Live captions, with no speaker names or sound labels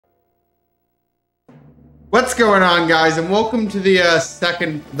What's going on, guys, and welcome to the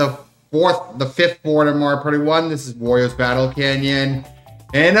fifth board of Mario Party 1. This is Wario's Battle Canyon.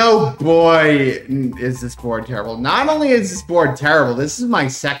 And oh boy, is this board terrible. Not only is this board terrible, this is my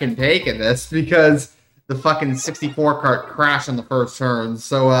second take of this because the fucking 64 cart crashed on the first turn.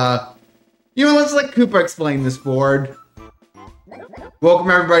 So, let's let Koopa explain this board. Welcome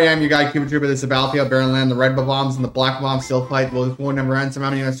everybody, I'm your guy Koopa Troopa. This is a battlefield, barren land. The red bombs and the black bombs still fight. Well, this war never ends.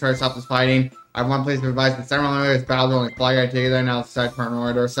 Somehow you must try to stop this fighting. I have one place to advise the center line is battle only flag. I take it there now. It's side corner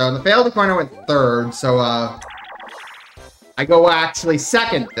order. So in the failed corner went third. So I go actually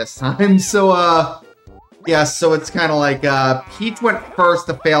second this time. So yeah. So it's kind of like Peach went first.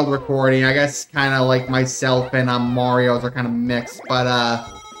 The failed recording. I guess kind of like myself and Mario's are kind of mixed. But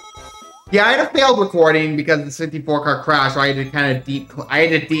yeah, I had a failed recording because the 64 cart crashed. So I had to kind of deep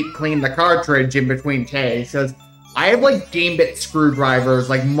clean the cartridge in between takes. So I have like Game-Bit screwdrivers,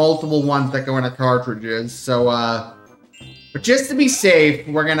 like multiple ones that go into cartridges. So, but just to be safe,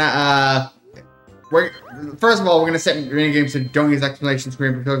 we're gonna, first of all, we're gonna set minigames so don't use exclamation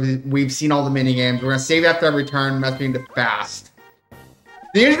screen because we've seen all the minigames. We're gonna save after every turn, must be into fast.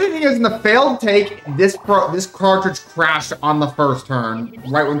 The interesting thing is in the failed take, this cartridge crashed on the first turn,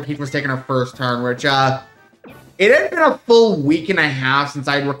 right when Peach was taking her first turn, which, it had been a full week and a half since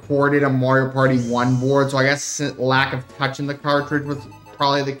I'd recorded a Mario Party 1 board, so I guess lack of touching the cartridge was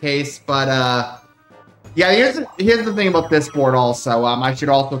probably the case. But, yeah, here's the thing about this board also. I should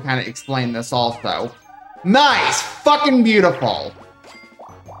also kind of explain this also. Nice! Fucking beautiful!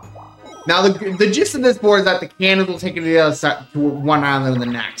 Now, the gist of this board is that the cannons will take you to the other side, to one island and the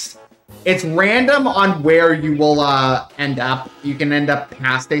next. It's random on where you will end up. You can end up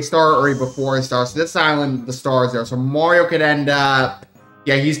past a star or before a star. So this island, the star is there. So Mario could end up...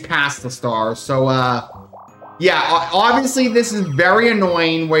 Yeah, he's past the star. So, yeah, obviously this is very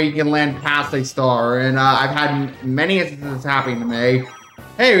annoying where you can land past a star. And I've had many instances happening to me.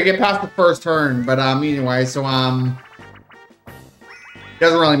 Hey, we get past the first turn. But anyway, so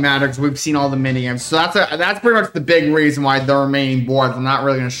doesn't really matter because we've seen all the minigames. So that's pretty much the big reason why the remaining boards. I'm not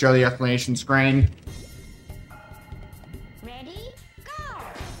really going to show the explanation screen. Ready? Go!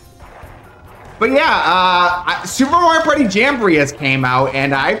 But yeah, Super Mario Party Jamboree has came out,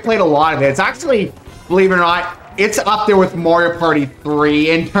 and I played a lot of it. It's actually, believe it or not, it's up there with Mario Party 3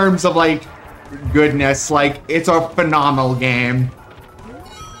 in terms of, like, goodness. Like, it's a phenomenal game.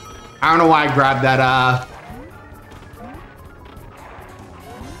 I don't know why I grabbed that,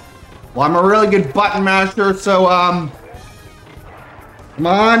 well, I'm a really good button master, so, come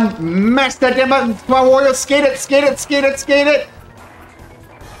on, mash that damn button. Come on, Wario, skate it, skate it, skate it, skate it.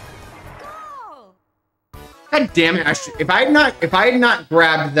 Go! God damn it! If I had not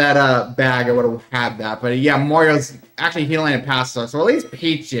grabbed that bag, I would have had that. But yeah, Mario's actually he landed past us, so at least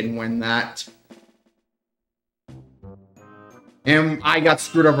Peach didn't win that. And I got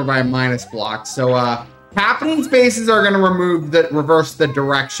screwed over by a minus block, so happening spaces are going to reverse the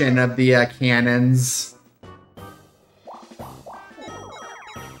direction of the cannons.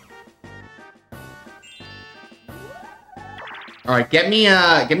 All right, get me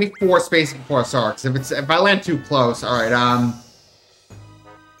 4 spaces before star. Because if I land too close, all right.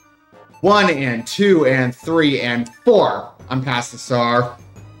 1 and 2 and 3 and 4. I'm past the star.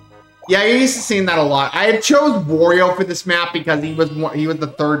 Yeah, you're used to seeing that a lot. I chose Wario for this map because he was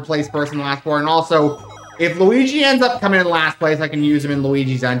the third place person in the last board, and also, if Luigi ends up coming in last place, I can use him in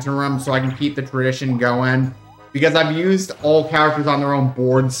Luigi's interim, so I can keep the tradition going. Because I've used all characters on their own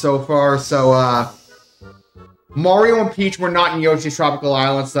boards so far, so, Mario and Peach were not in Yoshi's Tropical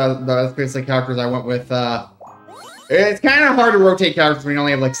Island, so that's basically characters I went with, It's kind of hard to rotate characters when you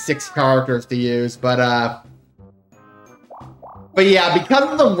only have, like, 6 characters to use, but yeah,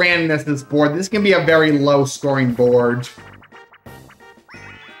 because of the randomness of this board, this can be a very low-scoring board.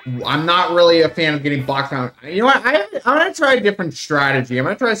 I'm not really a fan of getting boxed out. You know what? I'm gonna try a different strategy. I'm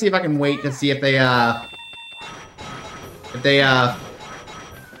gonna try to see if I can wait to see if they, I'm gonna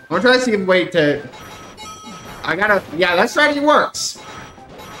try to see if yeah, that strategy works.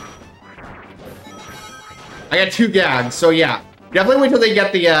 I got 2 gags, so yeah. Definitely wait till they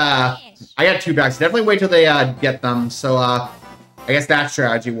get the, I got 2 bags. Definitely wait till they, get them, so, I guess that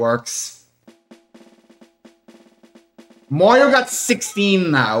strategy works. Mario got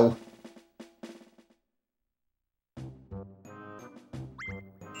 16, though.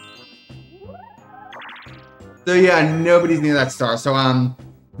 So, yeah, nobody's near that star. So,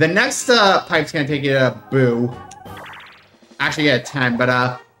 the next, pipe's gonna take you to Boo. Actually, yeah, 10,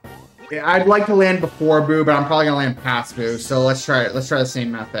 but, I'd like to land before Boo, but I'm probably gonna land past Boo. So, let's try it. Let's try the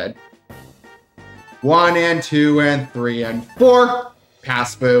same method. 1 and 2 and 3 and 4.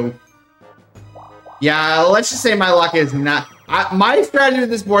 Past Boo. Yeah, let's just say my luck is not... my strategy with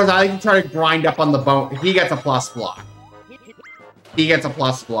this board is I like to try to grind up on the bone. He gets a plus block. He gets a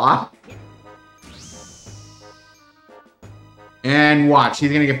plus block. And watch,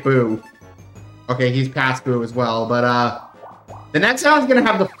 he's gonna get Boo. Okay, he's past Boo as well, but the next round's gonna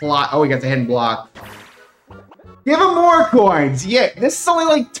have the fly. Oh, he gets a hidden block. Give him more coins! Yeah, this is only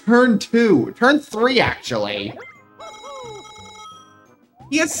like turn 2. Turn 3, actually.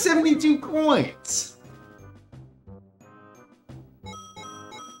 He has 72 coins.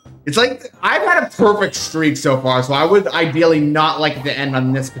 It's like, I've had a perfect streak so far, so I would ideally not like it to end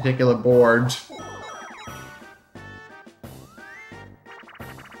on this particular board.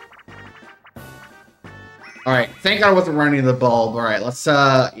 Alright, thank God I wasn't running the bulb. Alright, let's,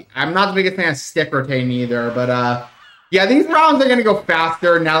 I'm not the biggest fan of stick rotating either, but, yeah, these rounds are gonna go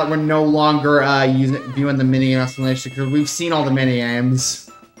faster now that we're no longer, viewing the mini explanation, because we've seen all the mini games.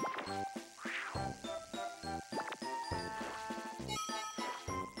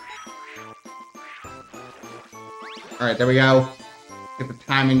 Alright, there we go. Get the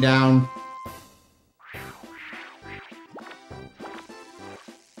timing down.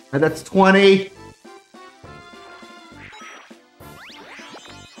 Alright, that's 20.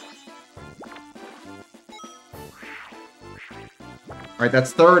 Alright,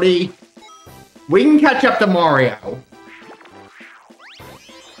 that's 30. We can catch up to Mario.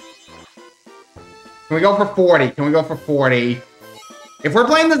 Can we go for 40? Can we go for 40? If we're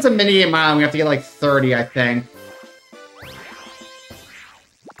playing this as a mini-game island, we have to get like 30, I think.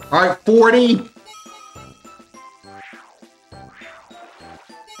 Alright, 40.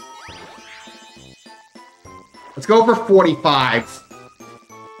 Let's go for 45.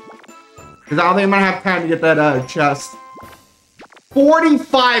 Because I don't think I'm gonna have time to get that chest.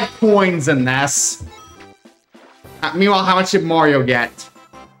 45 coins in this. Meanwhile, how much did Mario get?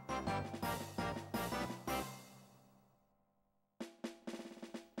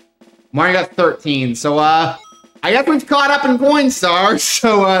 Mario got 13, so, I guess we've caught up in coin stars,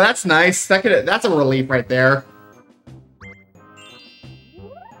 so, that's nice. That's a relief right there.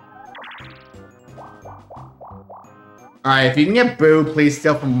 Alright, if you can get Boo, please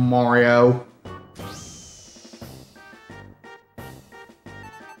steal from Mario.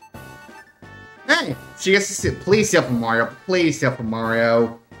 Hey, she gets to steal. Please steal from Mario. Please steal from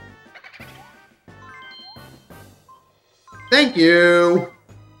Mario. Thank you.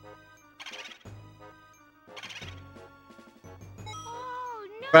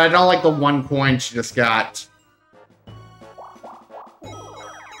 But I don't like the 1 coin she just got.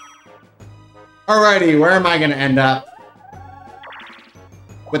 Alrighty, where am I gonna end up?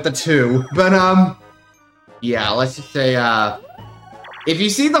 With the 2. But, yeah, let's just say, if you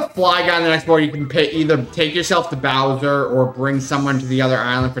see the fly guy on the next board, you can either take yourself to Bowser or bring someone to the other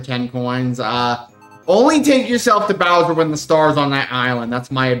island for 10 coins. Only take yourself to Bowser when the star's on that island.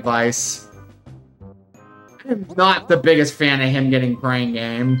 That's my advice. I'm not the biggest fan of him getting Crane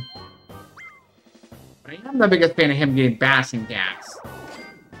Game. But I am the biggest fan of him getting Bashing Cats.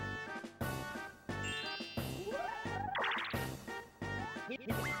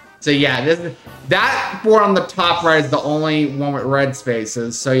 So yeah, that board on the top right is the only one with red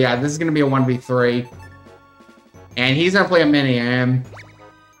spaces. So yeah, this is going to be a 1v3. And he's going to play a mini-game.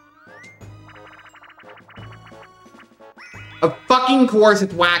 Of fucking course,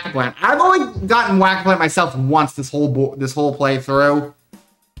 it's Whack-A-Plant. I've only gotten Whack-A-Plant myself once this whole playthrough.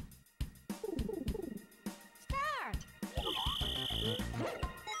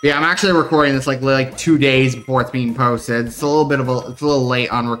 Yeah, I'm actually recording this like 2 days before it's being posted. It's a little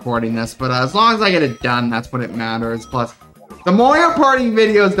late on recording this, but as long as I get it done, that's what it matters. Plus, the Mario Party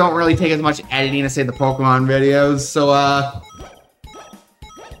videos don't really take as much editing as say the Pokemon videos, so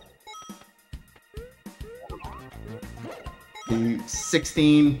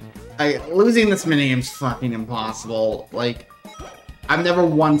 16. Losing this minigame is fucking impossible. Like, I've never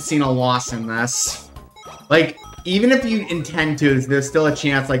once seen a loss in this. Like, even if you intend to, there's still a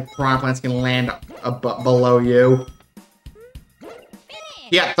chance, like, Piranha Plants can land below you.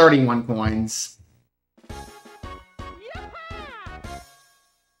 He got 31 coins.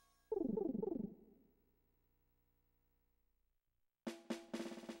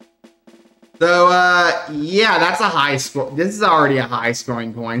 So, yeah, that's a high score. This is already a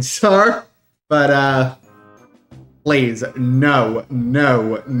high-scoring coin star. But, please, no,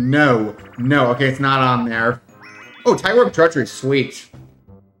 no, no, no. Okay, it's not on there. Oh, Tightrope Treachery, sweet.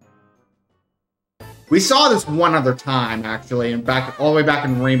 We saw this one other time, actually, and all the way back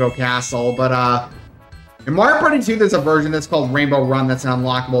in Rainbow Castle, but, in Mario Party 2, there's a version that's called Rainbow Run that's an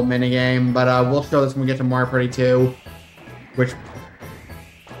unlockable minigame, but, we'll show this when we get to Mario Party 2, which...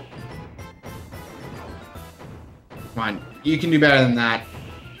 Come on, you can do better than that.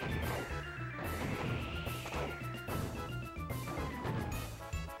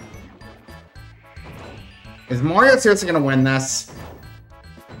 Is Mario seriously gonna win this?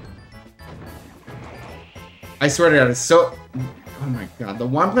 I swear to God, it's so... Oh my God, the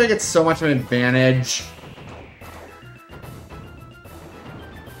one player gets so much of an advantage.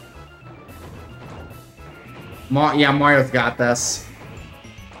 Yeah, Mario's got this.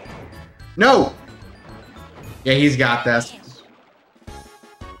 No! Yeah, he's got this.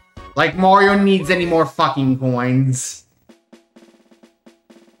 Like Mario needs any more fucking coins.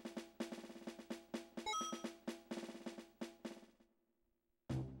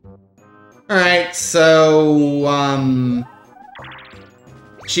 Alright, so,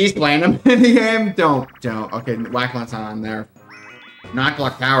 she's playing a minigame? Don't. Okay, Whack-Lunt's not on there. Knock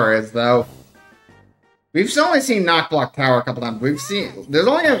Block Tower is, though. We've only seen Knock Block Tower a couple times. We've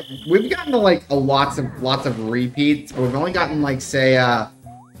gotten to, like, lots of repeats, but we've only gotten, like, say,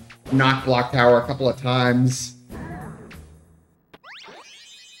 Knock Block Tower a couple of times.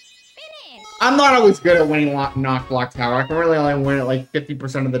 I'm not always good at winning Knock Block Tower. I can really only win it, like,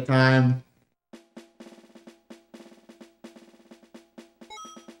 50% of the time.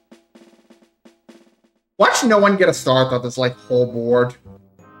 Watch no one get a star throughout this, like, whole board.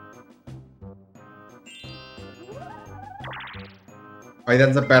 Alright,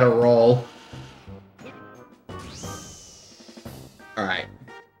 that's a better roll. Alright.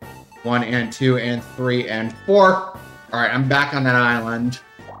 1 and 2 and 3 and 4. Alright, I'm back on that island.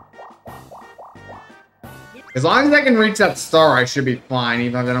 As long as I can reach that star, I should be fine,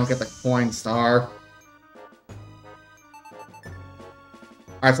 even if I don't get the coin star.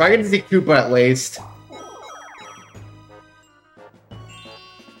 Alright, so I get to see Koopa at least.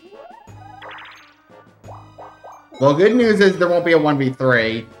 Well, good news is there won't be a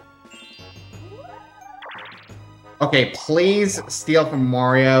 1v3. Okay, please steal from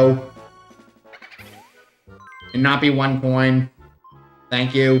Mario. And not be 1 coin.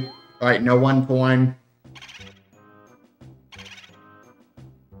 Thank you. Alright, no 1 coin.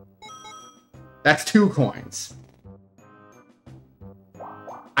 That's 2 coins.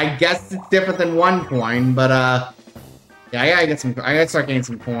 I guess it's different than 1 coin, but, yeah, I gotta start getting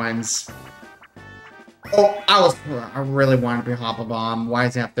some coins. Oh, I really wanted to be Hop a Bomb. Why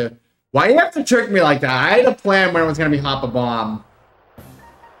do you have to trick me like that? I had a plan when it was gonna be Hop a Bomb.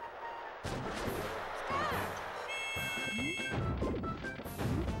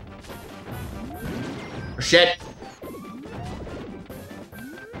 Shit.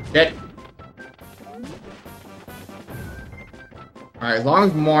 Shit. Alright, as long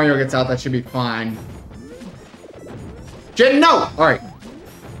as Mario gets out, that should be fine. Shit, no! Alright.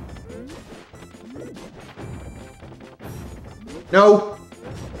 No!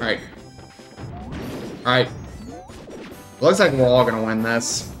 Alright. Alright. Looks like we're all gonna win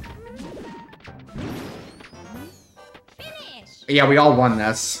this. Finish. Yeah, we all won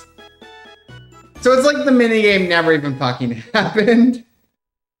this. So it's like the minigame never even fucking happened.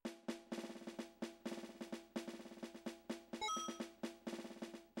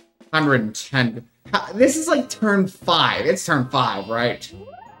 $110. This is like turn 5. It's turn 5, right?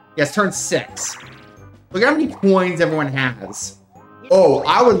 Yes, turn 6. Look at how many coins everyone has. Oh,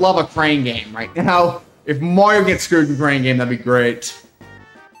 I would love a crane game right now. If Mario gets screwed in crane game, that'd be great.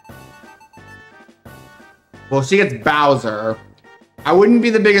 Well, she gets Bowser. I wouldn't be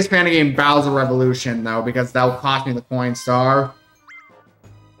the biggest fan of game Bowser Revolution, though, because that'll cost me the coin star.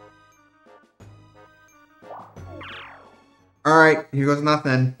 Alright, here goes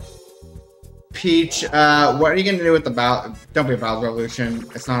nothing. Peach, what are you gonna do with the Don't be a Bowser Revolution.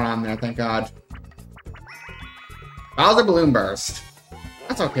 It's not on there, thank God. Bowser Balloon Burst.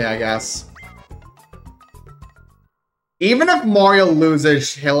 That's okay, I guess. Even if Mario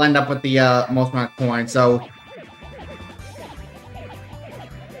loses, he'll end up with the most amount of coins, so...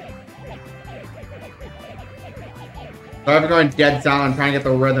 So I'm going dead silent, trying to get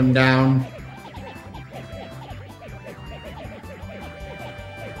the rhythm down.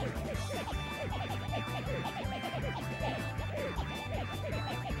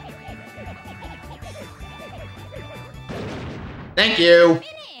 Thank you.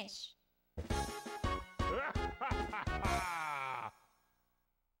 Finish.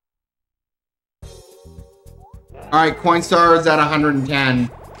 Alright, coin star is at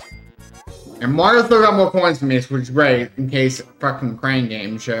 110. And Mario still got more coins from me, which is great, in case fucking crane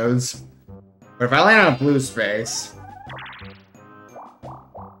game shows. But if I land on a blue space...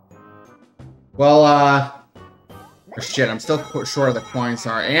 Well, oh shit, I'm still short of the coin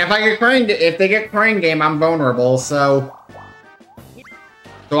star. And if they get crane game, I'm vulnerable, so...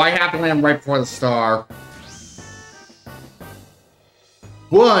 So I have to land right before the star.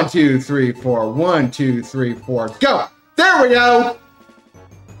 1, 2, 3, 4. 1, 2, 3, 4. Go! There we go!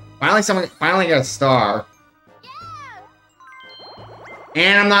 Finally got a star.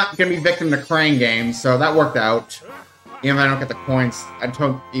 And I'm not gonna be victim to crane games, so that worked out. Even if I don't get the coins,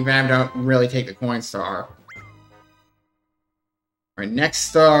 even if I don't really take the coin star. Alright, next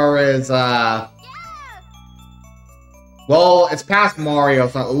star is, well, it's past Mario,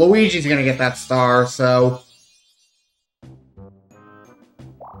 so Luigi's gonna get that star, so...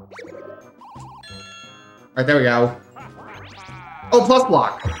 Alright, there we go. Oh, plus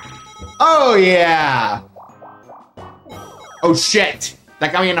block! Oh, yeah! Oh, shit!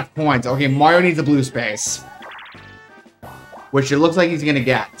 That got me enough points. Okay, Mario needs a blue space. Which it looks like he's gonna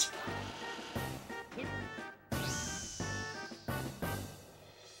get.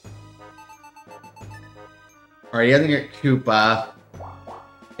 Alright, he doesn't get Koopa.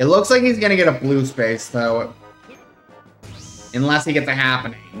 It looks like he's gonna get a blue space, though. Unless he gets a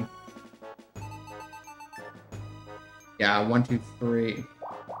happening. Yeah, 1, 2, 3.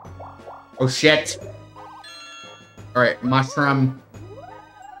 Oh, shit! Alright, mushroom.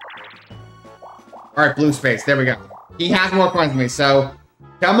 Alright, blue space. There we go. He has more coins than me, so...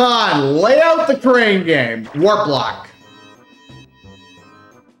 Come on! Lay out the crane game! Warp block.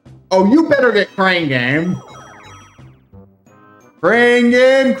 Oh, you better get crane game. Crane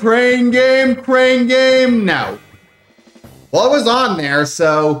game, crane game, crane game. No. Well, it was on there,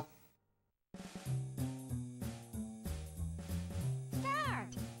 so...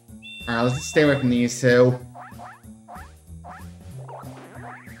 Alright, let's just stay away from these two.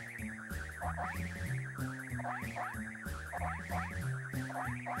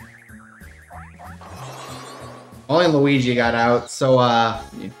 Only Luigi got out, so, yeah.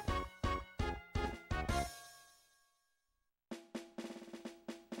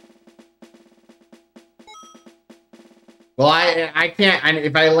 Well, I can't,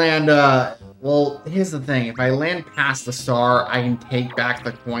 if I land, well, here's the thing. If I land past the star, I can take back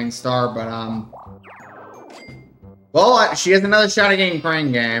the coin star, but, well, she has another shot at getting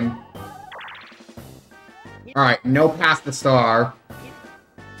crane game. Alright, no past the star.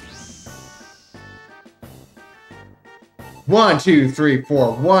 1, 2, 3,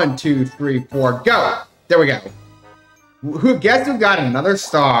 4. 1, 2, 3, 4. Go! There we go. Guess who got another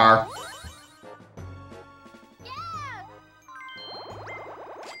star?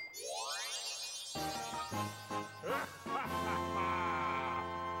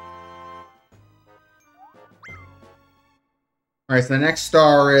 Alright, so the next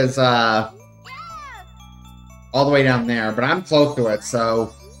star is, all the way down there, but I'm close to it,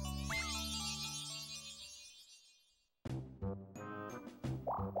 so...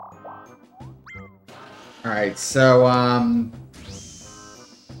 Alright, so,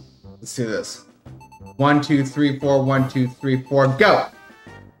 let's do this. 1, 2, 3, 4, 1, 2, 3, 4, go!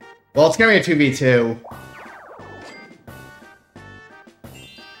 Well, it's gonna be a 2v2.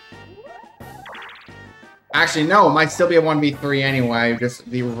 Actually, no, it might still be a 1v3 anyway, just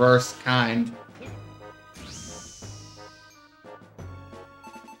the reverse kind.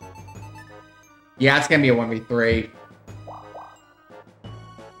 Yeah, it's gonna be a 1v3.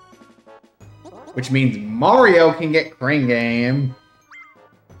 Which means Mario can get crane game.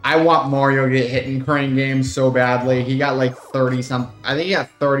 I want Mario to get hit in crane game so badly. He got like 30-something. I think he got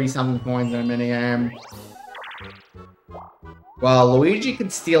 30-something points in a minigame. Well, Luigi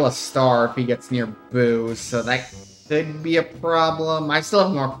could steal a star if he gets near Boo, so that could be a problem. I still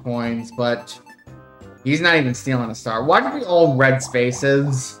have more coins, but he's not even stealing a star. Why do we all red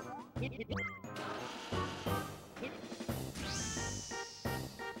spaces?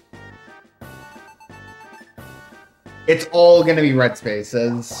 It's all gonna be red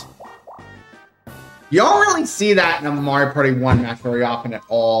spaces. You don't really see that in a Mario Party 1 match very often at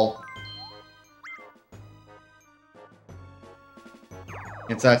all.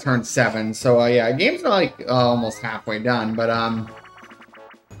 It's turn 7, so yeah, game's like almost halfway done, but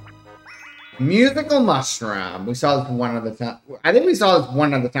Musical Mushroom. We saw this one other time. I think we saw this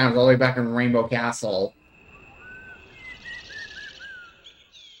one other time all the way back in Rainbow Castle.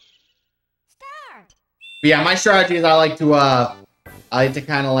 But yeah, my strategy is I like to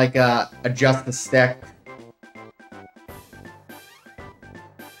kind of like adjust the stick.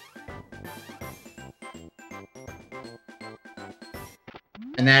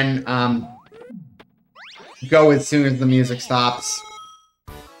 And then go as soon as the music stops.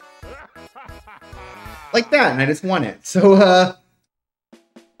 Like that, and I just won it. So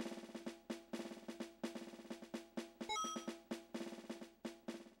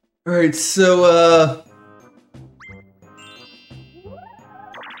Alright, so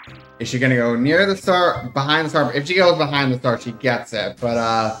Is she gonna go near the star, behind the star? If she goes behind the star, she gets it.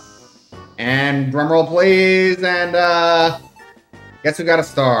 But, and drumroll please, and, guess who got a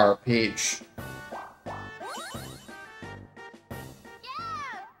star? Peach.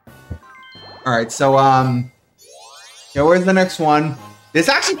 Alright, so, yeah, where's the next one? It's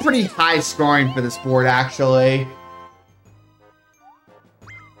actually pretty high scoring for this board, actually.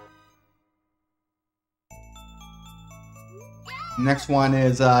 Next one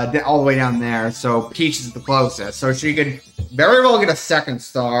is all the way down there, so Peach is the closest. So she could very well get a second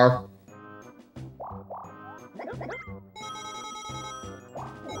star.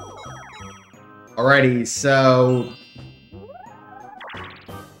 Alrighty, so...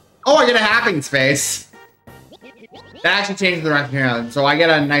 Oh, I get a hacking space. That actually changes the direction here. So I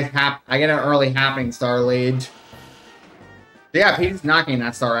get a nice I get an early happening star lead. Yeah, Pete's not getting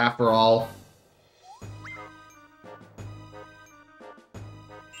that star after all.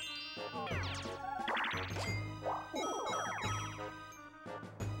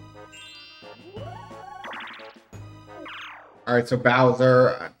 Alright, so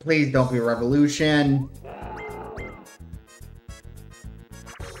Bowser, please don't be a revolution.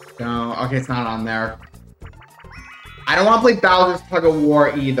 No, okay, it's not on there. I don't want to play Bowser's Tug of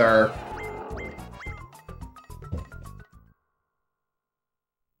War either.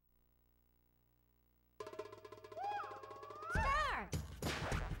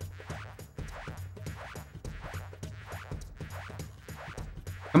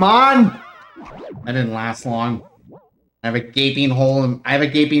 Come on! That didn't last long. I have a gaping hole in, I have a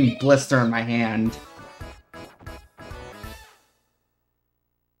gaping blister in my hand.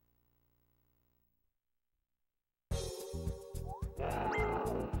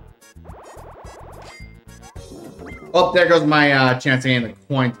 Oh, there goes my chance of getting the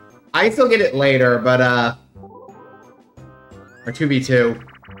coin. I can still get it later, but or 2v2.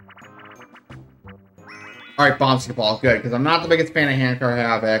 Alright, Bombskip-Ball, good, because I'm not the biggest fan of Handcar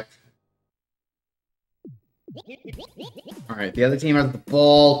Havoc. Alright, the other team has the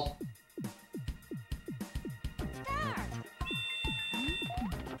ball.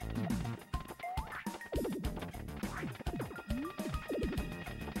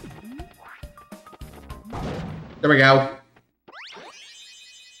 There we go.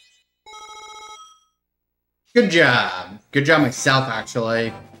 Good job. Good job myself,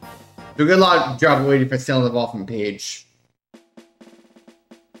 actually. Do a good job waiting for stealing the ball from Peach.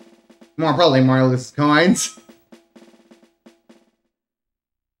 More probably Mario loses coins.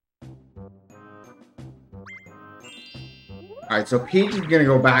 Alright, so Peach is gonna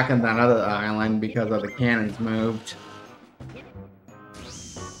go back on that other island because of the cannons moved.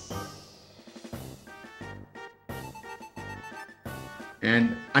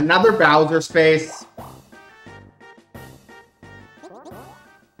 And another Bowser space.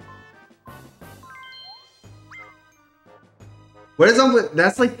 What is up with,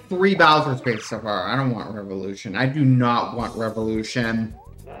 that's like 3 Bowser spaces so far. I don't want Revolution. I do not want Revolution.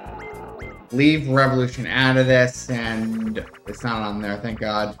 Leave Revolution out of this, and it's not on there, thank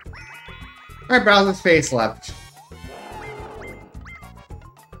God. Alright, Bowser's face left.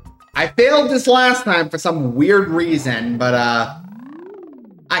 I failed this last time for some weird reason, but I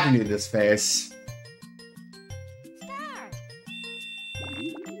can do this face.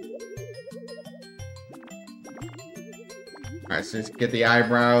 Alright, so just get the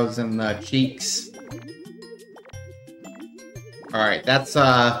eyebrows and the cheeks. Alright, that's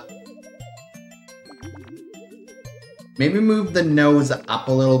maybe move the nose up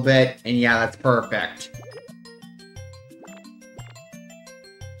a little bit, and yeah, that's perfect.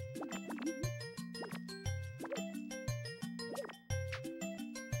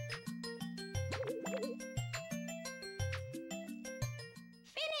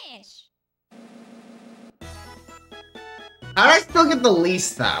 How did I still get the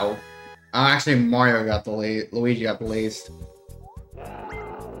least, though? Oh, actually, Mario got the least. Luigi got the least.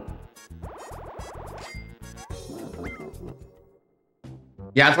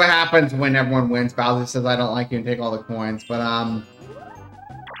 Yeah, that's what happens when everyone wins. Bowser says, I don't like you and take all the coins, but,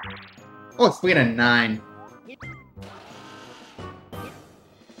 oh, it's sweet, a 9.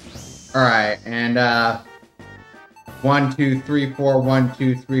 Alright, and, 1, 2, 3, 4, 1,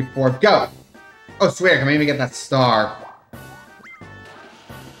 2, 3, 4, go! Oh, sweet, I can maybe get that star.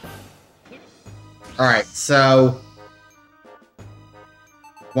 Alright, so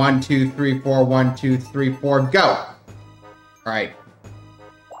 1, 2, 3, 4, 1, 2, 3, 4, go! Alright.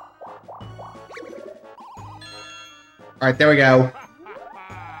 Alright, there we go.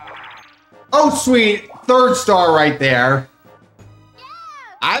 Oh, sweet! 3rd star right there.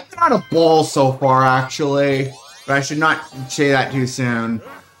 I've been on a ball so far, actually. But I should not say that too soon.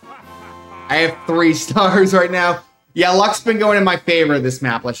 I have 3 stars right now. Yeah, luck's been going in my favor this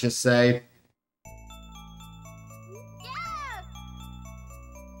map, let's just say.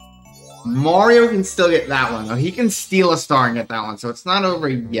 Mario can still get that one, though. He can steal a star and get that one, so it's not over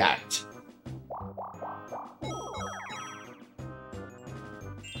yet.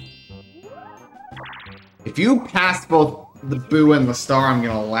 If you pass both the boo and the star, I'm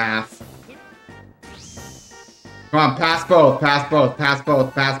gonna laugh. Come on, pass both, pass both, pass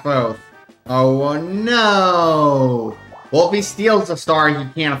both, pass both. Oh no! Well, if he steals a star, he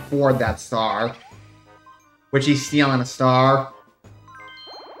can't afford that star. Which he's stealing a star.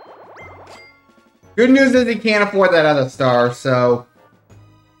 Good news is he can't afford that other star, so...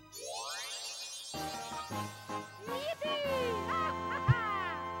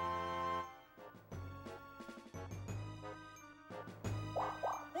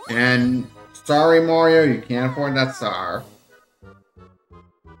 And sorry, Mario, you can't afford that star.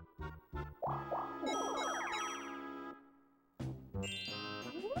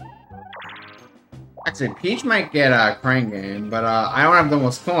 Actually, Peach might get a crane game, but I don't have the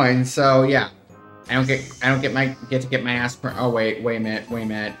most coins, so yeah. I don't get to get my ass. Oh wait a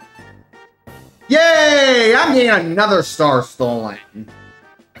minute. Yay! I'm getting another star stolen.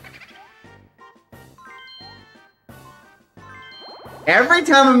 Every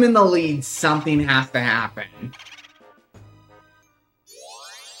time I'm in the lead, something has to happen.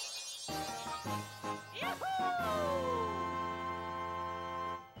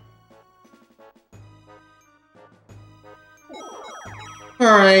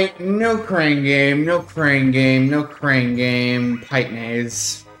 Alright, no crane game, no crane game, no crane game, pipe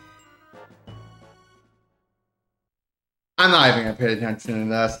maze. I'm not even gonna pay attention to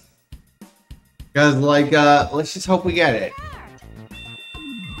this. Because, like, let's just hope we get it.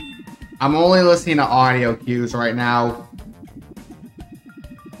 I'm only listening to audio cues right now.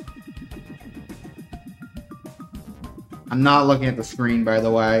 I'm not looking at the screen, by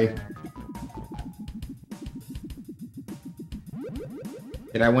the way.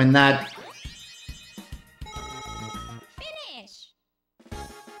 Did I win that? Finish.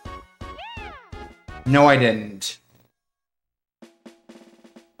 No, I didn't.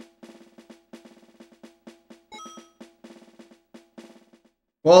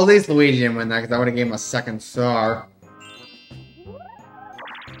 Well, at least Luigi didn't win that, because I would have gave him a second star.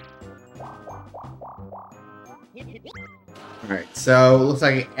 Alright, so looks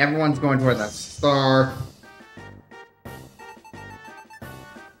like everyone's going toward that star.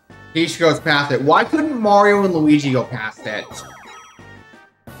 Peach goes past it. Why couldn't Mario and Luigi go past it?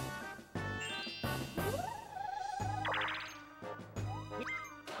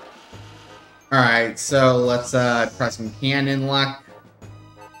 Alright, so let's try some cannon luck.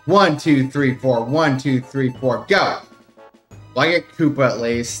 1, 2, 3, 4. 1, 2, 3, 4. Go! Well, I get Koopa at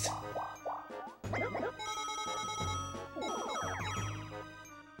least.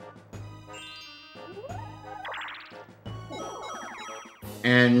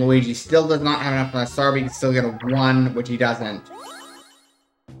 And Luigi still does not have enough for that star, but he can still get a 1, which he doesn't.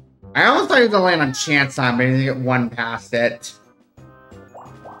 I almost thought he was going to land on chance time, but he didn't get 1 past it.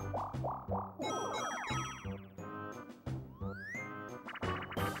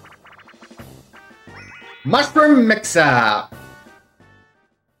 Mushroom Mix-Up!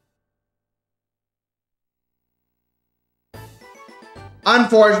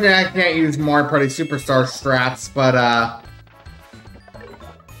 Unfortunately, I can't use Mario Party Superstar strats, but,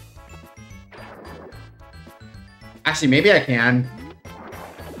 actually, maybe I can.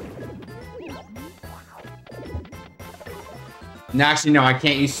 No, actually, no, I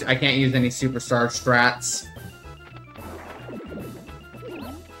can't use any Superstar strats.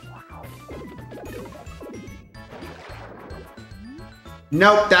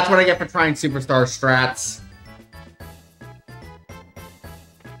 Nope, that's what I get for trying Superstar strats.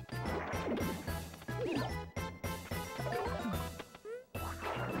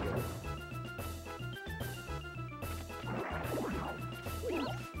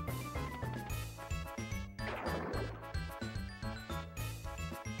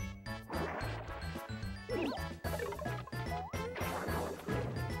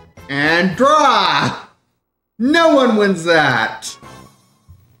 And draw! No one wins that!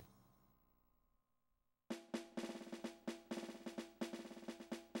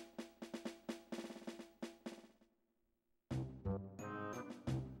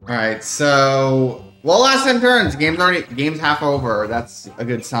 Alright, so... Well, last 10 turns. Game's half over. That's a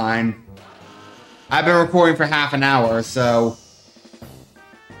good sign. I've been recording for half an hour, so...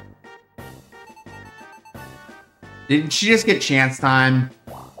 Didn't she just get chance time?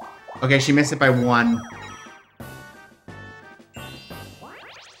 Okay, she missed it by 1.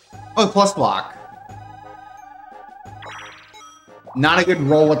 Oh, plus block. Not a good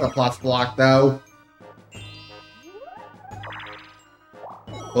roll with the plus block, though.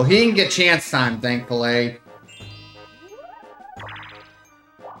 Well, he didn't get chance time, thankfully.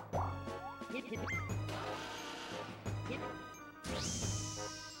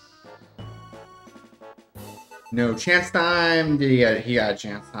 No chance time. He got a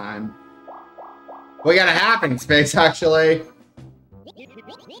chance time. We got a happening space, actually.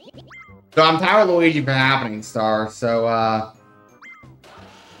 So I'm tired of Luigi for happening star, so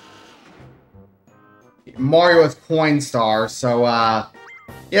Mario is coin star, so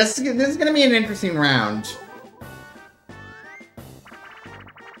yes, this is gonna be an interesting round.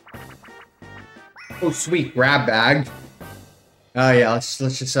 Oh sweet, grab bag. Oh yeah, let's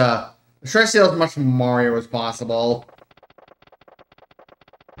just try to steal as much from Mario as possible.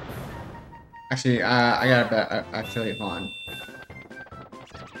 Actually, I gotta bet. Actually, hold on.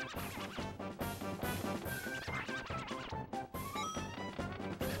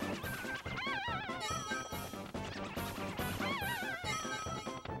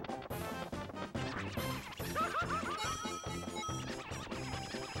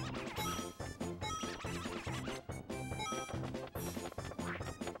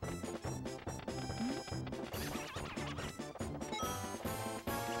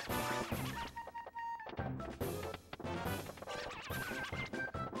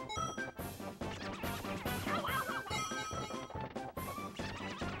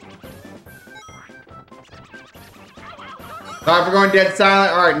 Alright, we're going dead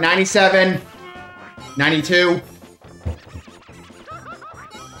silent. Alright, 97. 92.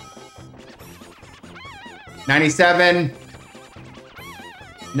 97.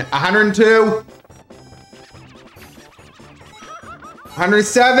 102.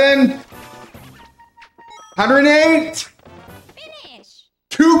 107. 108. Finish.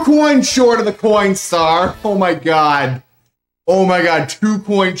 2 coins short of the coin star. Oh my god. Oh my god, 2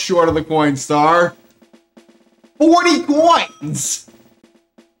 coins short of the coin star. 40 coins!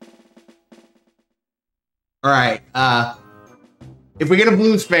 Alright, if we get a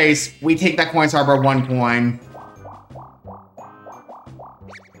blue space, we take that coin star by 1 coin.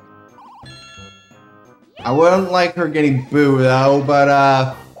 I wouldn't like her getting boo though,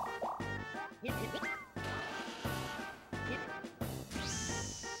 but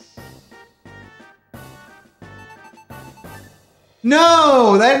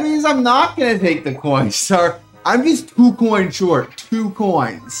no! That means I'm not gonna take the coin star. I'm just 2 coins short. 2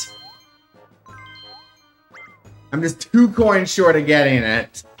 coins. I'm just 2 coins short of getting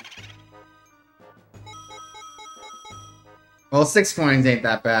it. Well, 6 coins ain't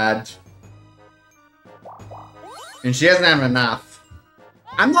that bad. And she doesn't have enough.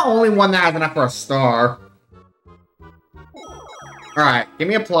 I'm the only one that has enough for a star. Alright, give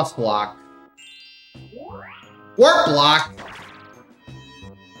me a plus block. Warp block!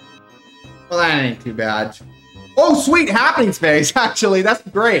 Well, that ain't too bad. Oh, sweet! Happening space, actually. That's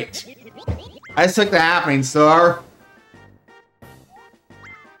great. I just took the happening star.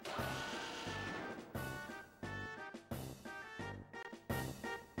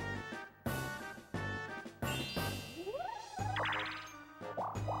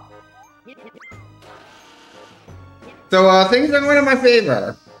 So, things are going in my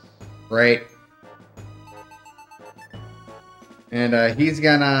favor. Great. And, he's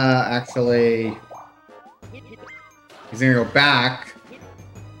gonna actually... He's gonna go back.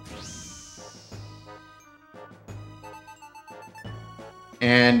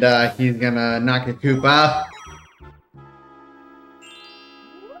 And he's gonna knock a Koopa.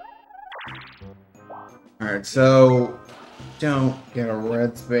 Alright, so don't get a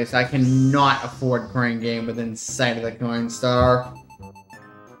red space. I cannot afford Crane Game within sight of the coin star.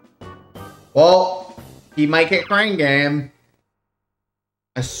 Well, he might get Crane Game.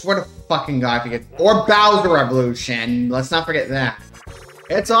 I swear to fucking God if he gets... Or Bowser Revolution. Let's not forget that.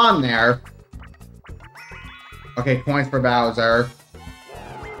 It's on there. Okay, coins for Bowser.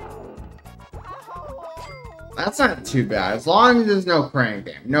 That's not too bad. As long as there's no Crane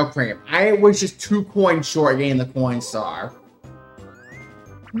Game. No Crane Game. I was just 2 coins short getting the coin star.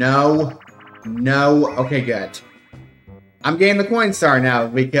 No. No. Okay, good. I'm getting the coin star now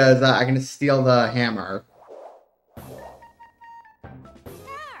because I can steal the hammer.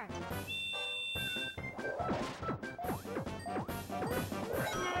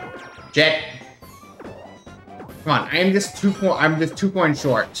 Jet. Come on, I'm just 2 coins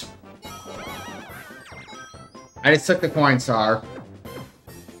short. I just took the coin star.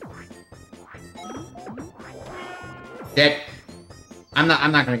 Jet. I'm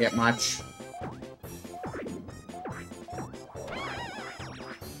not gonna get much.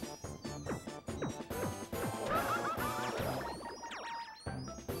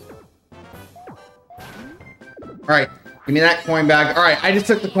 Alright, give me that coin back. Alright, I just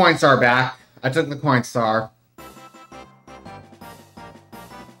took the coin star back. I took the coin star.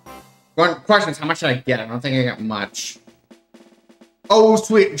 Question is, how much did I get? I don't think I got much. Oh,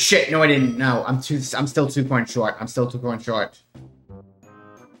 sweet. Shit, no I didn't. No, I'm still 2 coins short. I'm still 2 coins short.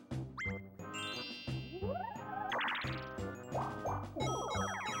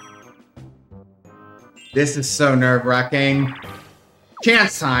 This is so nerve-wracking.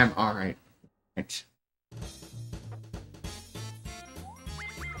 Chance time. Alright.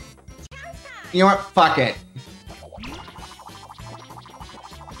 You know what? Fuck it.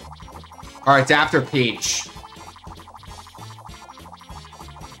 Alright, it's after Peach.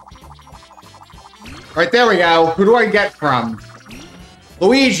 Alright, there we go. Who do I get from?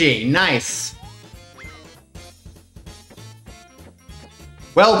 Luigi. Nice.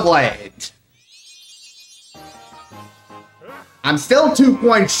 Well played. I'm still 2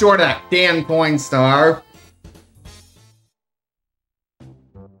 points short of that damn coin star.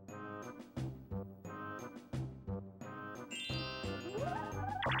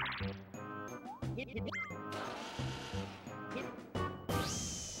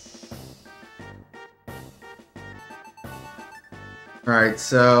 Alright,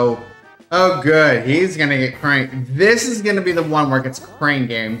 so... Oh, good. He's gonna get cranked. This is gonna be the one where it gets crane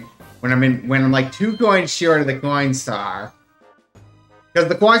game. When I'm like 2 coins short of the coin star. Because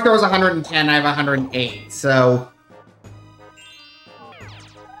the coin star was 110, I have 108, so...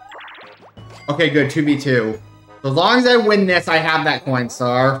 Okay, good, 2v2. So as long as I win this, I have that coin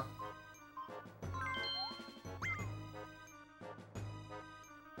star.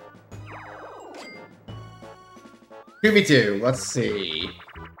 Two v two. Let's see.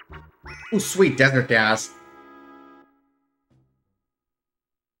 Ooh, sweet desert gas.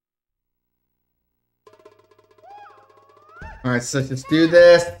 Alright, so let's just do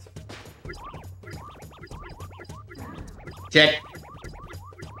this. Shit.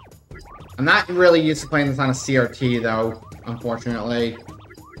 I'm not really used to playing this on a CRT, though, unfortunately.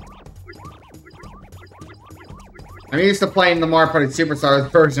 I'm used to playing the Mario Party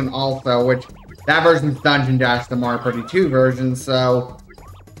Superstars version also, which that version's Dungeon Dash, the Mario Party 2 version, so...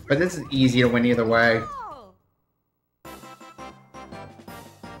 But this is easy to win either way.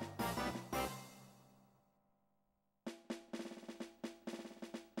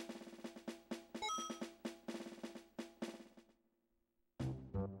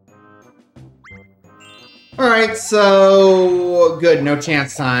 Alright, so... Good, no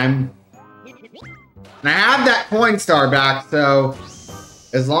chance time. And I have that coin star back, so...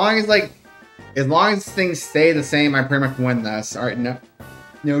 As long as things stay the same, I pretty much win this. Alright,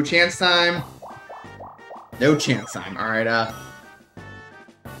 no chance time. No chance time. Alright,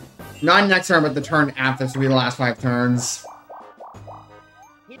 not next turn, but the turn after. This will be the last 5 turns.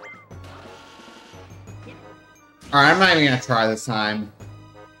 Alright, I'm not even gonna try this time.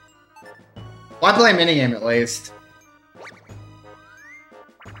 Well, I play a minigame at least.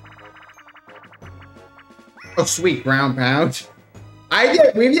 Oh, sweet, ground pound.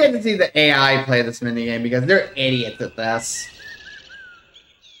 We've yet to see the AI play this minigame because they're idiots at this.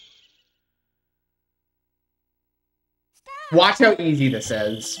 Watch how easy this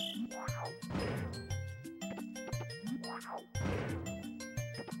is.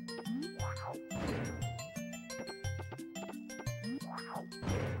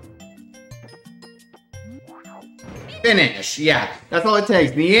 Finish, yeah, that's all it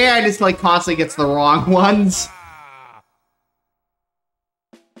takes. The AI just like constantly gets the wrong ones.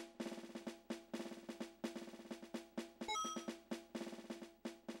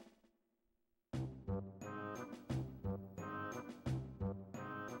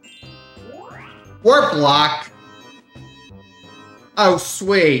 Warp block. Oh,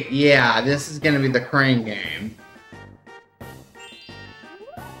 sweet. Yeah, this is gonna be the crane game.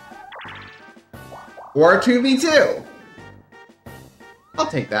 Or a 2v2. I'll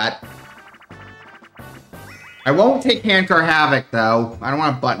take that. I won't take Handcar Havoc, though. I don't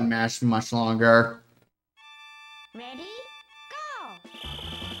want to button mash much longer. Ready? Go!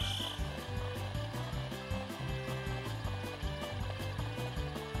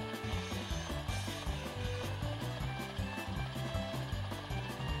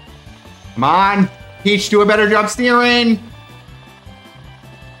 Come on! Peach, do a better job steering!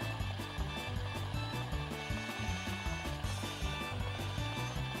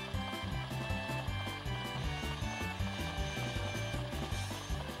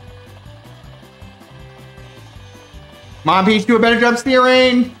 Come on, Peach, do a better job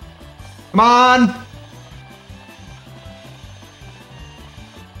steering! Come on!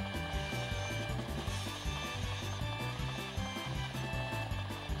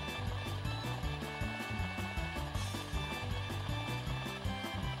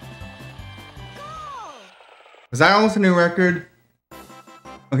 Was that almost a new record?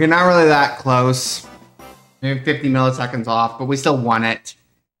 Okay, not really that close. Maybe 50 milliseconds off, but we still won it.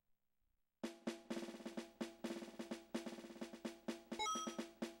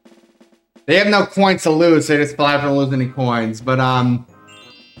 They have no coins to lose, so they just flat don't lose any coins. But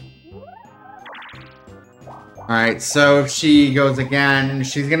alright, so if she goes again,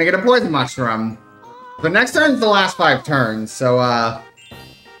 she's gonna get a poison mushroom. The next turn's the last 5 turns, so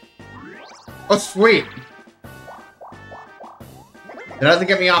oh sweet! It doesn't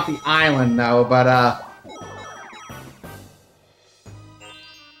get me off the island though, but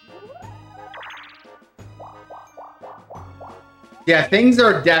yeah, things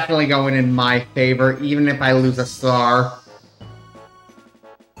are definitely going in my favor, even if I lose a star.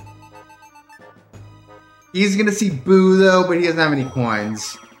 He's gonna see Boo, though, but he doesn't have any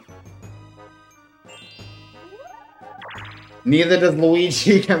coins. Neither does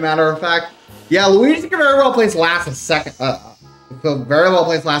Luigi, as a matter of fact. Yeah, Luigi can very well place last a second. Could very well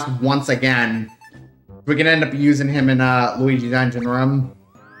place last once again. We can end up using him in Luigi's engine room.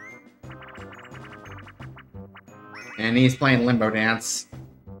 And he's playing Limbo Dance.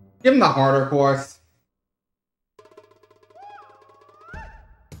 Give him the harder course.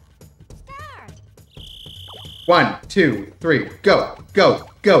 Start. 1, 2, 3, go, go,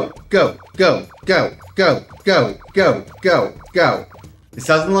 go, go, go, go, go, go, go, go, go. This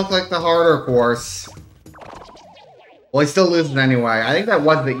doesn't look like the harder course. Well, he still loses anyway. I think that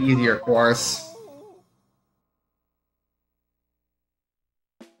was the easier course.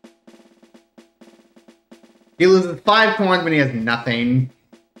 He loses 5 coins when he has nothing.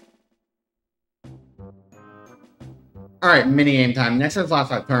 Alright, mini game time. Next one's last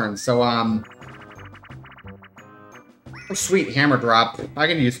 5 turns, so, oh, sweet, hammer drop. I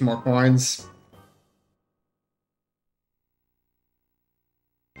can use some more coins.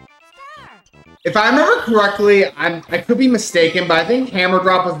 If I remember correctly, I could be mistaken, but I think hammer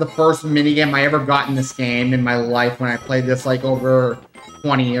drop was the first minigame I ever got in this game in my life when I played this, like, over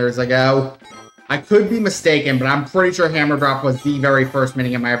 20 years ago. I could be mistaken, but I'm pretty sure hammer drop was the very first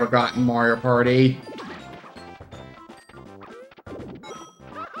minigame I ever got in Mario Party.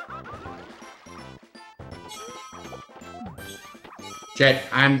 Shit,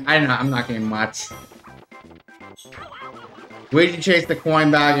 I'm not getting much. Luigi chased the coin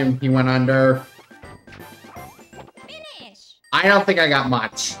bag and he went under. Finish. I don't think I got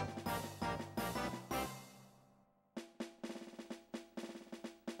much.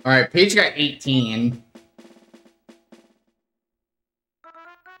 Alright, Peach got 18.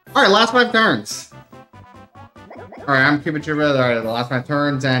 Alright, last 5 turns. Alright, I'm Cuba Trooper. Alright, the last 5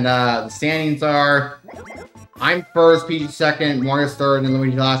 turns, and the standings are... I'm first, Peach second, Mario's third, and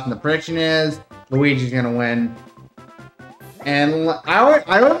Luigi last, and the prediction is Luigi's gonna win. And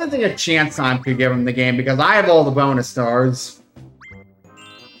I don't even think a chance time could give him the game, because I have all the bonus stars.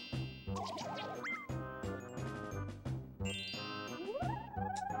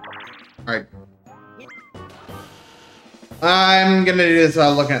 Alright. I'm gonna do this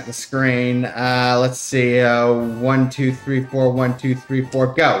looking at the screen. Let's see. 1, 2, 3, 4, 1, 2, 3, 4,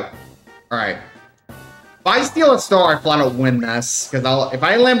 go. Alright. If I steal a star, I flat out win this. Because if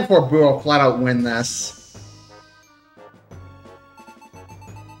I land before Boo, I'll flat out win this.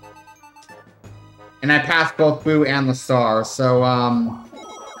 And I pass both Boo and the star, so,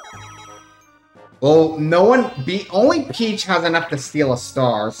 well, only Peach has enough to steal a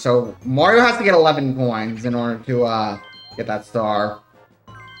star, so Mario has to get 11 coins in order to, get that star.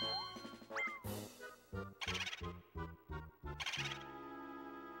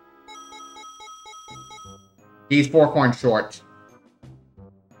 He's 4 coins short.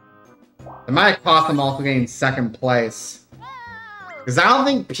 It might cost him also getting 2nd place. Because I don't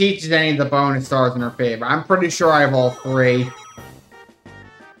think Peach has any of the bonus stars in her favor. I'm pretty sure I have all 3.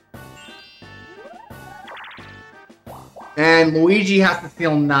 And Luigi has to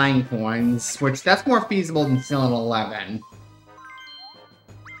steal 9 coins, which that's more feasible than stealing 11.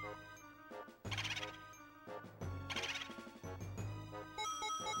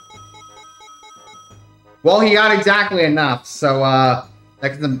 Well, he got exactly enough, so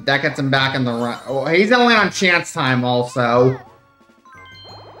that gets him back in the run. Oh, he's only on chance time also.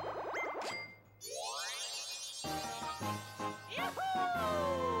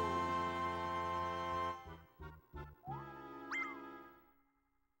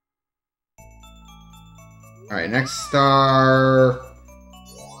 Alright, next star...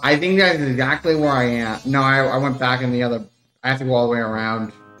 I think that's exactly where I am. No, I went back in the other... I have to go all the way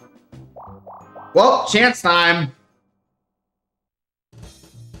around. Well, chance time!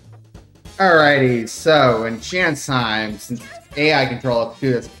 Alrighty, so, in chance time, since AI control, let's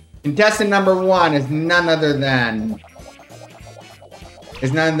do this. Contestant number 1 is none other than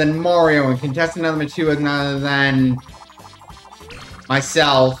Mario, and contestant number 2 is none other than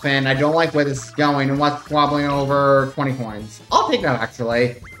myself, and I don't like where this is going, and what's wobbling over 20 coins. I'll take that,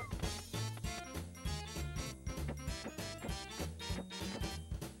 actually.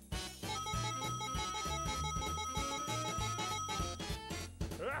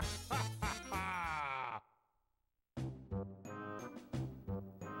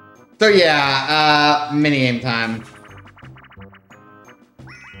 So yeah, minigame time.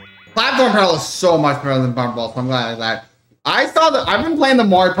 Platform Battle is so much better than Bumper Ball, so I'm glad of that. I've been playing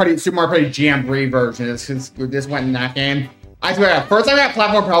the Super Mario Party Jamboree version. This went in that game. I swear, first I got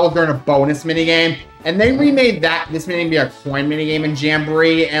Platform Battle during a bonus minigame, and they remade this minigame to be a coin minigame in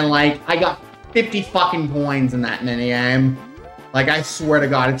Jamboree, and like, I got 50 fucking coins in that minigame. Like, I swear to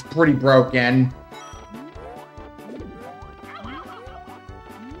God, it's pretty broken.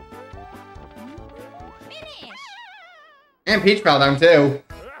 And Peach fell down, too.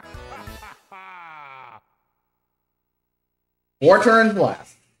 4 turns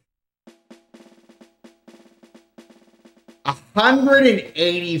left.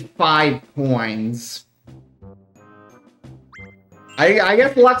 185 coins. I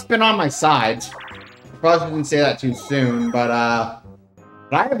guess luck's been on my side. Probably didn't say that too soon, but I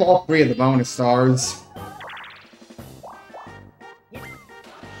have all 3 of the bonus stars.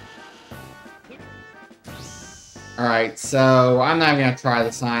 Alright, so I'm not even gonna try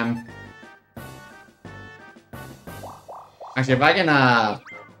this time. Actually, if I can,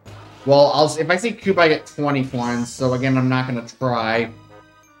 well, if I see Coop, I get 20 coins, so again, I'm not gonna try.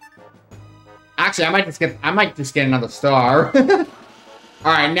 Actually, I might just get another star.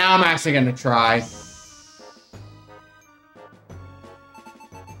 Alright, now I'm actually gonna try.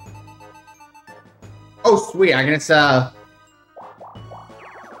 Oh, sweet, I can just,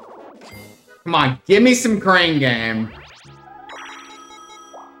 come on, give me some Crane Game.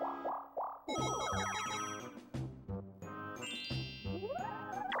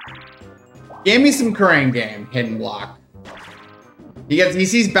 Give me some Crane Game, Hidden Block. He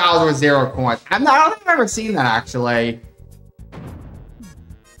sees Bowser with 0 coins. I don't think I've ever seen that, actually.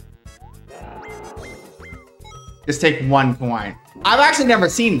 Just take 1 coin. I've actually never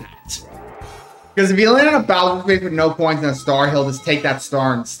seen that. Because if you land on a Bowser face with no coins and a star, he'll just take that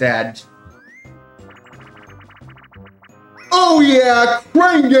star instead. Oh yeah,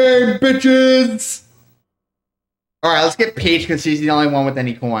 Crane Game, bitches! Alright, let's get Peach because she's the only one with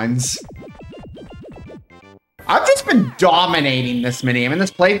any coins. I've just been dominating this minigame and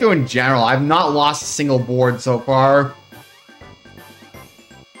this playthrough in general. I've not lost a single board so far.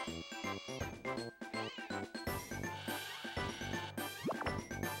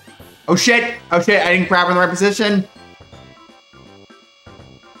 Oh shit! Oh shit, I didn't grab her in the right position.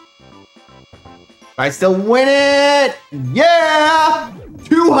 I still win it! Yeah!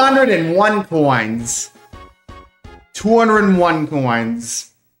 201 coins. 201 coins.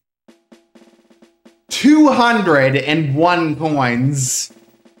 201 coins.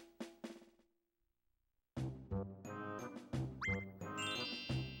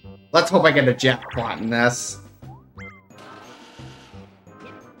 Let's hope I get a jackpot in this.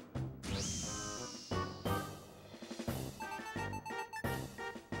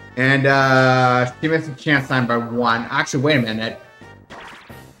 And, she missed a chance time by 1. Actually, wait a minute.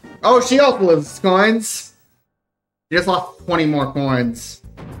 Oh, she also loses coins. She just lost 20 more coins.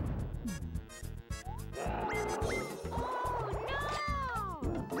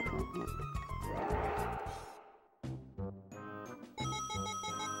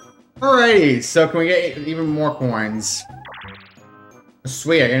 Alrighty, so can we get even more coins?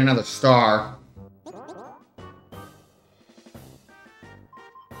 Sweet, I get another star.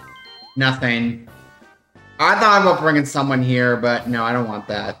 Nothing. I thought about bringing someone here, but no, I don't want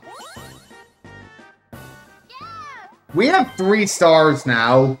that. We have 3 stars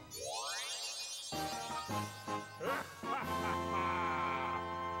now.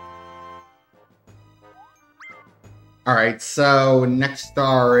 Alright, so next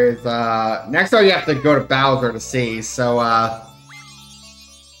star is, next star you have to go to Bowser to see, so,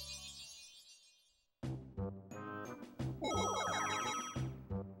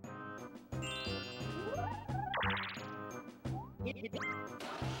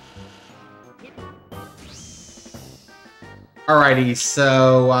 alrighty,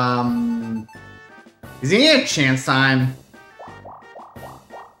 so, is he gonna get chance time?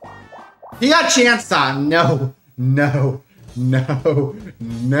 He got chance time! No! No, no,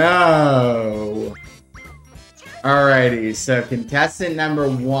 no. Alrighty, so contestant number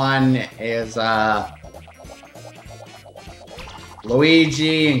 1 is,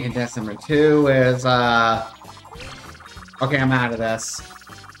 Luigi, and contestant number 2 is, okay, I'm out of this.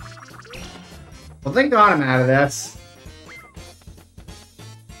 Well, thank God I'm out of this.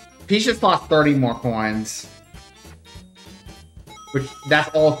 Peach just lost 30 more coins. Which,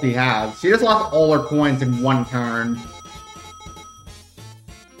 that's all she has. She just lost all her coins in one turn.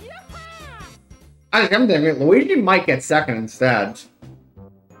 I think I'm thinking Luigi might get second instead.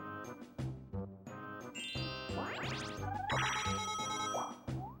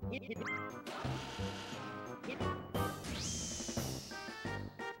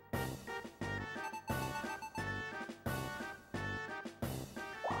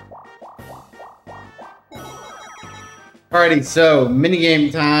 Alrighty, so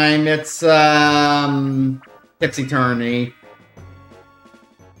minigame time. It's Tipsy Tourney.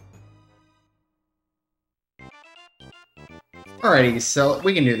 Alrighty, so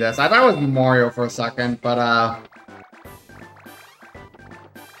we can do this. I thought it was Mario for a second, but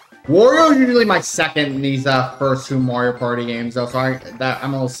Wario is usually my second in these first 2 Mario Party games, though. So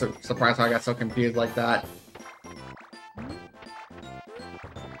I'm a little surprised how I got so confused like that.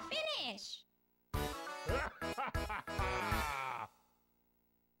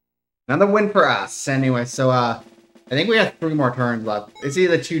 Another win for us. Anyway, so I think we have 3 more turns left. It's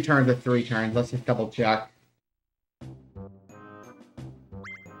either 2 turns or 3 turns. Let's just double check.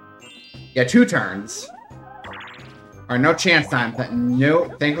 Yeah, 2 turns. Alright, no chance time. No,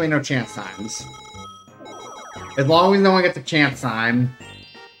 thankfully no chance times. As long as no one gets a chance time.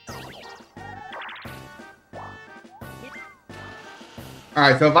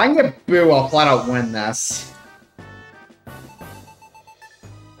 Alright, so if I can get Boo, I'll flat out win this.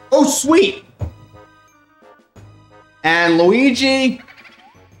 Oh, sweet! And Luigi,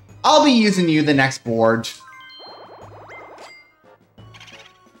 I'll be using you the next board.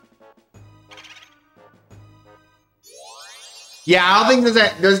 Yeah, I don't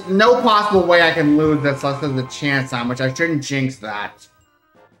think there's no possible way I can lose this unless there's a chance time, which I shouldn't jinx that.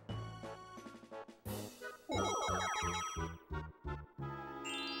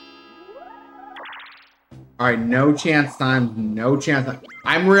 Alright, no chance time, no chance time.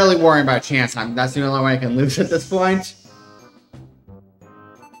 I'm really worrying about chance time. That's the only way I can lose at this point.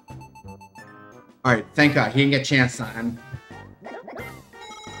 Alright, thank God, he didn't get chance time.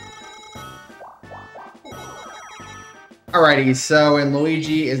 Alrighty, so, and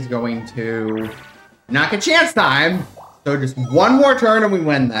Luigi is going to not get chance time. So just 1 more turn and we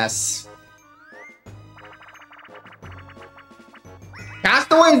win this.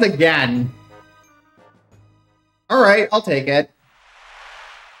 Castaways again. Alright, I'll take it.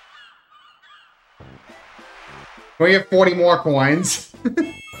 We get 40 more coins.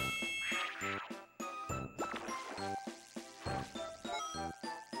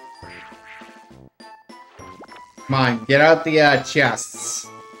 Come on, get out the chests.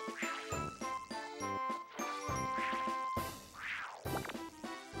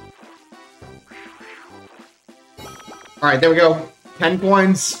 Alright, there we go. 10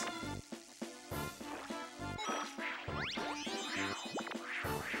 coins.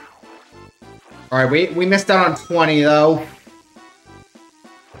 Alright, we missed out on 20, though.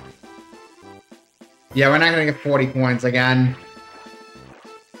 Yeah, we're not gonna get 40 coins again.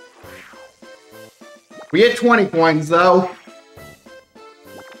 We get 20 coins, though.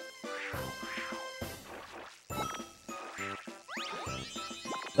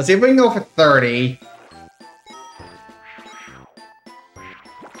 Let's see if we can go for 30.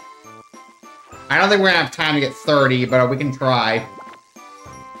 I don't think we're gonna have time to get 30, but we can try.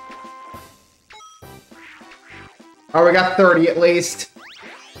 Oh, we got 30 at least.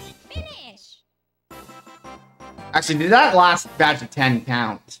 Finish. Actually, did that last batch of 10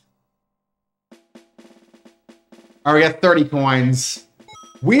 count? Alright, we got 30 coins.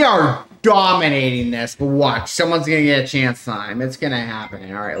 We are dominating this, but watch. Someone's gonna get a chance time. It's gonna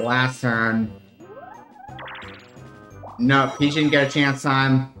happen. Alright, last turn. No, Peach didn't get a chance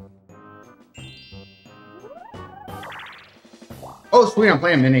time. Oh, sweet, I'm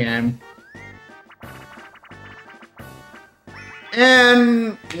playing minigame.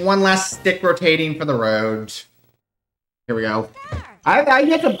 And 1 last stick rotating for the road. Here we go. I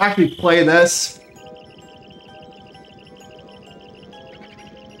get to actually play this.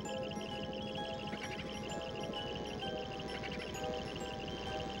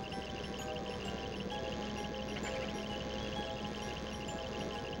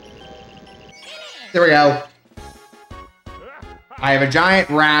 There we go. I have a giant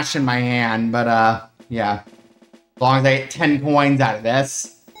rash in my hand, but, yeah. As long as I get 10 coins out of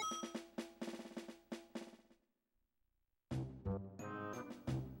this.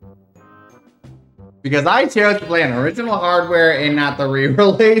 Because I chose to play on original hardware and not the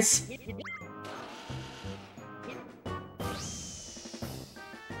re-release.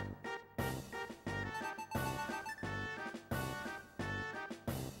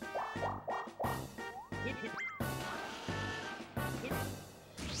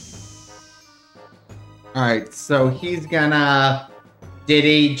 Alright, so he's gonna... Did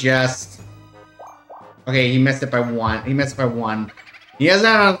he just... Okay, he missed it by one. He missed it by one. He doesn't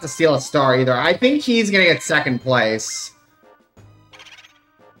have to steal a star either. I think he's gonna get second place.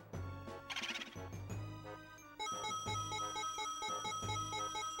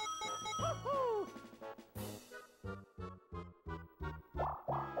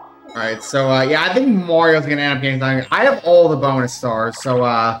 Alright, so, yeah, I think Mario's gonna end up getting something. I have all the bonus stars, so,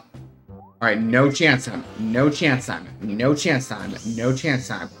 Alright, no chance time. No chance time. No chance time. No chance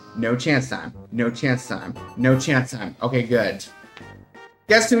time. No chance time. No chance time. No chance time. Okay, good.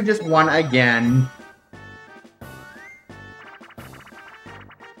 Guess who just won again?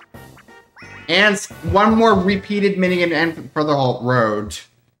 And one more repeated minigame for the whole road.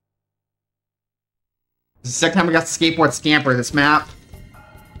 This is the second time we got skateboard scamper this map.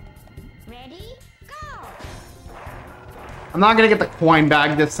 Ready? Go! I'm not gonna get the coin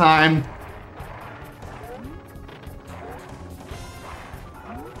bag this time.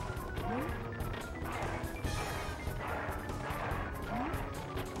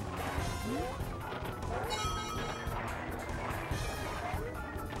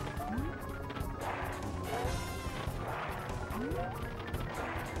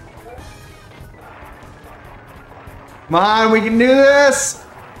 Come on, we can do this!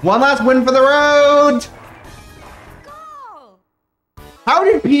 One last win for the road! Go! How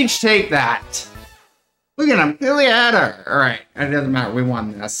did Peach take that? Look at him, clearly ahead of her. Alright, it doesn't matter, we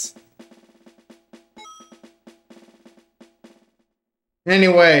won this.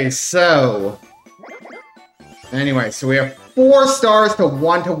 Anyway, so we have 4 stars to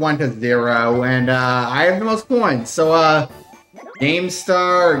 1 to 1 to 0, and I have the most coins, so Game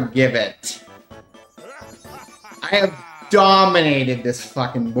Star, give it. I have dominated this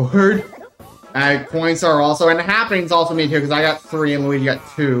fucking board. Coins are also, and happenings also me too, because I got 3 and Luigi got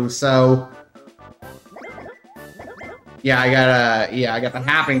 2, so... Yeah, I got the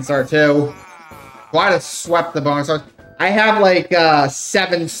happening star too. Quite have swept the bonus stars. I have like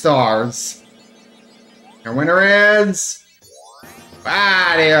 7 stars. Our winner is...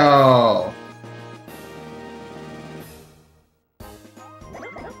 Wario!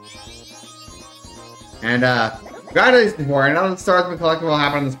 And congratulations, board. None of the stars been collected will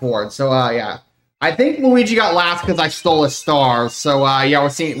happen on this board. So yeah. I think Luigi got last because I stole a star. So yeah,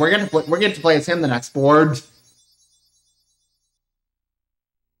 we're getting to play as him the next board.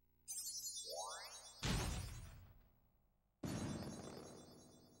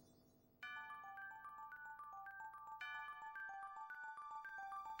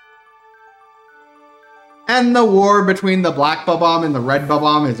 And the war between the black Bob-omb and the red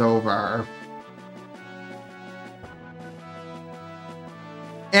Bob-omb is over.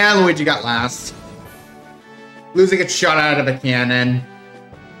 And Luigi got last. Losing gets shot out of a cannon.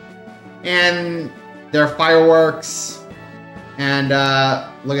 And there are fireworks. And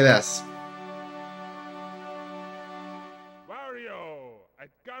look at this. Wario, I'm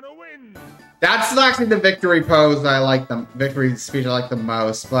gonna win. That's actually the victory pose I like, the victory speech I like the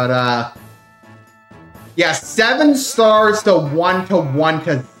most. But yeah, 7 stars to 1 to 1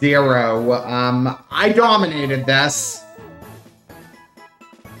 to 0. I dominated this.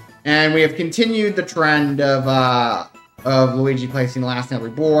 And we have continued the trend of Luigi placing last on every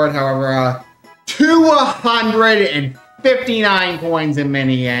board. However, 259 coins in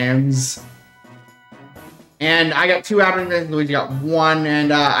minigames. And I got 2 happenings, Luigi got 1,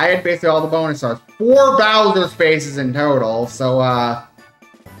 and I had basically all the bonus stars. 4 Bowser spaces in total, so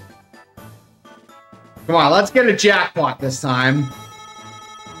come on, let's get a jackpot this time.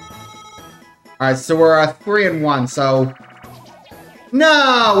 Alright, so we're 3 and 1, so...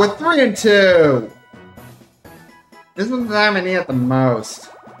 No! We're 3 and 2! This is the time I need it the most.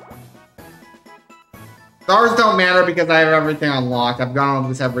 Stars don't matter because I have everything unlocked. I've gone over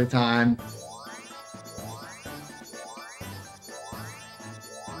this every time.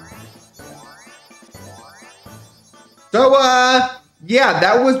 So, yeah,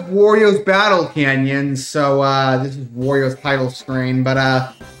 that was Wario's Battle Canyon. So, this is Wario's title screen.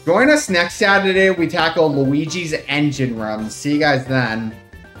 But, join us next Saturday. We tackle Luigi's Engine Room. See you guys then.